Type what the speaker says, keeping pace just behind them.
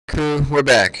Crew, we're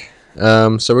back.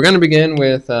 So we're going to begin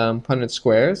with Punnett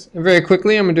squares. And very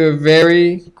quickly, I'm going to do a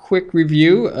very quick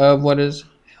review of what is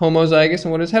homozygous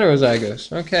and what is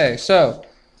heterozygous. Okay, so,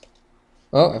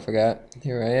 oh, I forgot.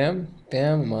 Here I am.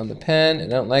 Bam, I'm on the pen. I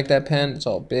don't like that pen. It's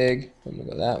all big. I'm going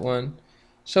to go that one.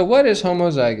 So what is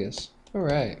homozygous? All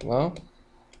right, well,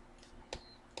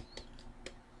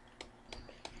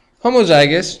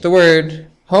 homozygous, the word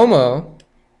homo,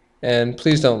 and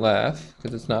please don't laugh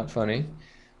because it's not funny,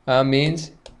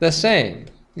 means the same,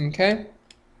 okay?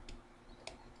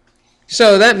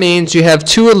 So that means you have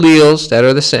two alleles that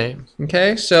are the same,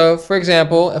 okay? So for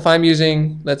example, if I'm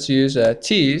using, let's use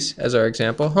T's as our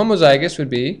example, homozygous would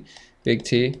be big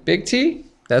T,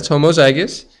 that's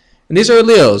homozygous. And these are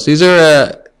alleles. These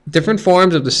are different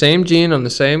forms of the same gene on the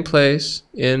same place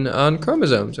on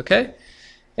chromosomes, okay?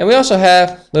 And we also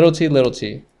have little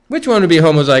t. Which one would be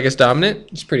homozygous dominant?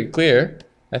 It's pretty clear,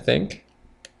 I think.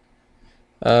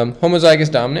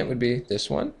 Homozygous dominant would be this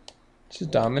one. This is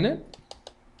dominant.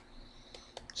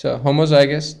 So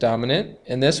homozygous dominant.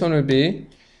 And this one would be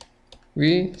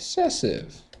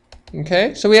recessive.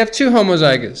 Okay? So we have two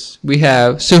homozygous. We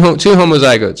have two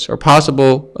homozygotes, or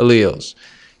possible alleles,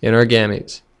 in our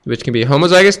gametes, which can be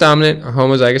homozygous dominant or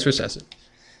homozygous recessive.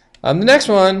 The next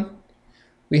one,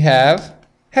 we have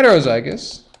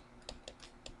heterozygous.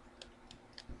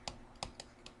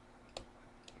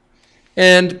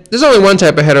 And there's only one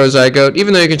type of heterozygote,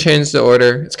 even though you can change the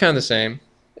order, it's kind of the same.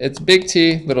 It's big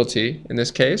T, little t in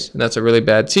this case, and that's a really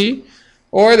bad T.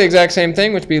 Or the exact same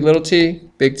thing, which would be little t,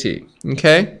 big T.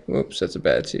 Okay? Oops, that's a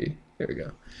bad T. There we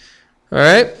go. All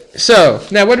right, so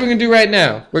now what are we going to do right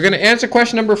now? We're going to answer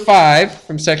question number 5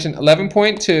 from section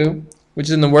 11.2, which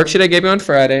is in the worksheet I gave you on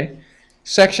Friday.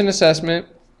 Section assessment.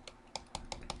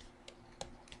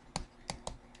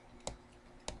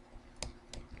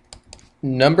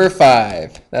 Number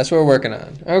 5. That's what we're working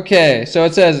on. Okay, so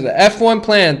it says the F1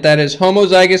 plant that is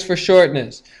homozygous for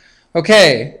shortness.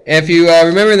 Okay, if you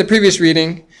remember in the previous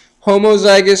reading,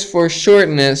 homozygous for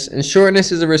shortness, and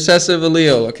shortness is a recessive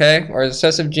allele, okay, or a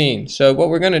recessive gene. So what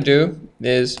we're going to do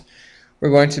is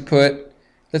we're going to put,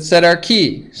 let's set our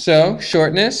key. So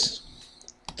shortness,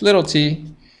 little t,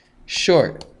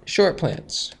 short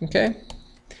plants, okay?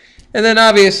 And then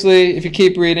obviously, if you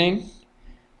keep reading,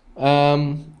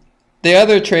 the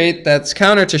other trait that's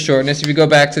counter to shortness, if you go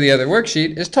back to the other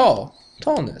worksheet, is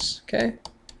tallness, okay?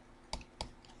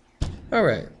 All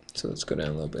right, so let's go down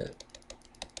a little bit.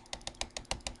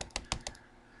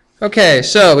 Okay,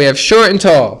 so we have short and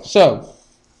tall. So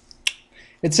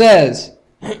it says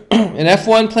an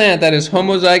F1 plant that is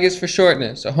homozygous for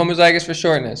shortness. So homozygous for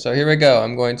shortness. So here we go.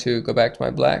 I'm going to go back to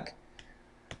my black.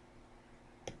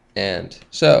 And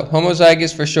so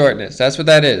homozygous for shortness. That's what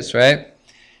that is, right?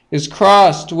 Is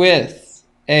crossed with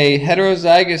a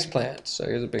heterozygous plant. So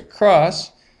here's a big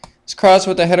cross. It's crossed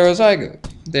with a heterozygote.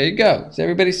 There you go. Does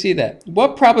everybody see that?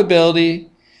 What probability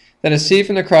that a seed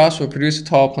from the cross will produce a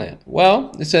tall plant?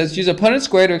 Well, it says use a Punnett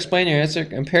square to explain your answer.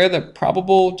 Compare the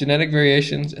probable genetic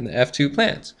variations in the F2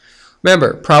 plants.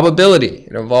 Remember, probability.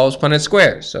 It involves Punnett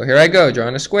squares. So here I go,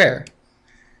 drawing a square.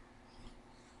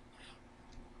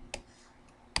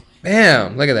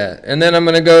 Bam, look at that. And then I'm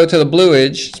going to go to the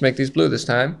bluage. Let's make these blue this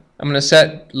time. I'm going to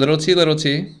set little t.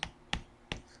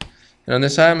 And on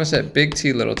this side, I'm going to set big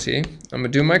T, little t. I'm going to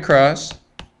do my cross.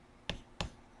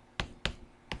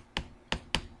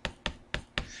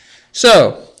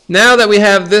 So, now that we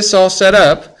have this all set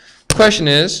up, the question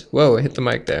is, whoa, I hit the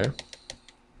mic there.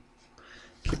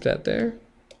 Keep that there.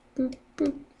 Boop,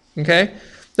 boop. Okay.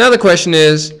 Now the question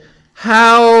is,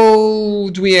 how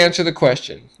do we answer the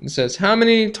question? It says, how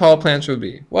many tall plants would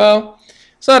be? Well,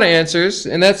 it's a lot of answers,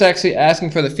 and that's actually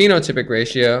asking for the phenotypic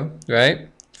ratio, right?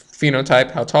 Phenotype,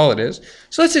 how tall it is.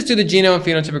 So let's just do the geno and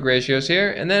phenotypic ratios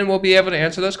here, and then we'll be able to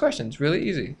answer those questions. Really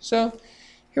easy. So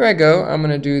here I go. I'm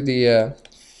going to do the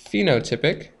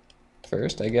phenotypic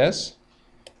first, I guess.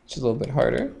 Which is a little bit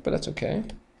harder, but that's okay.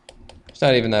 It's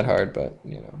not even that hard, but,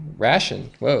 you know. Ration.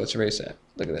 Whoa, let's erase that.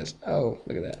 Look at this. Oh,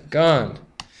 look at that. Gone.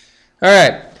 All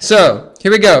right, so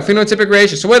here we go, phenotypic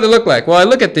ratio. So what do they look like? Well, I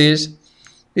look at these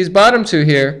bottom two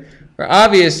here are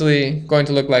obviously going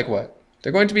to look like what?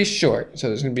 They're going to be short. So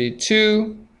there's going to be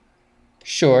 2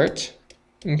 short,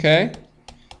 okay,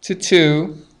 to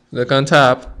 2, look on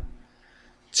top,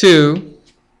 2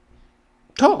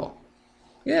 tall.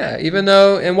 Yeah, even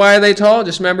though, and why are they tall?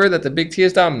 Just remember that the big T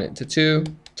is dominant, to 2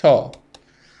 tall.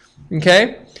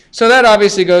 Okay, so that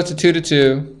obviously goes to 2 to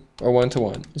 2. Or 1 to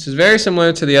 1. This is very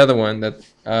similar to the other one that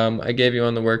I gave you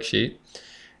on the worksheet.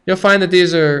 You'll find that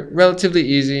these are relatively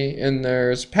easy and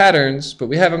there's patterns, but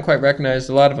we haven't quite recognized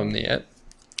a lot of them yet.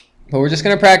 But we're just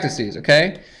going to practice these,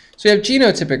 okay? So we have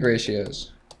genotypic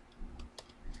ratios.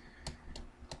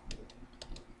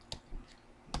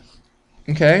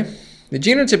 Okay, the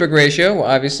genotypic ratio, well,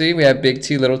 obviously we have big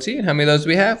T, little t. And how many of those do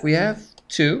we have? We have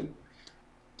 2.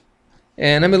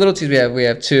 And how many little t's we have? We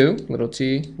have 2, little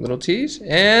t's.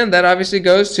 And that obviously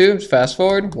goes to, fast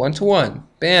forward, 1 to 1.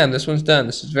 Bam, this one's done.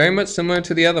 This is very much similar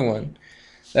to the other one.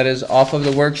 That is off of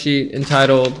the worksheet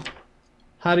entitled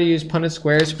How to Use Punnett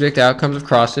Squares to Predict Outcomes of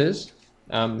Crosses.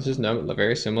 This is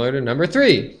very similar to number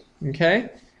 3. Okay?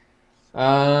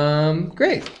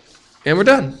 Great. And we're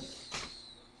done.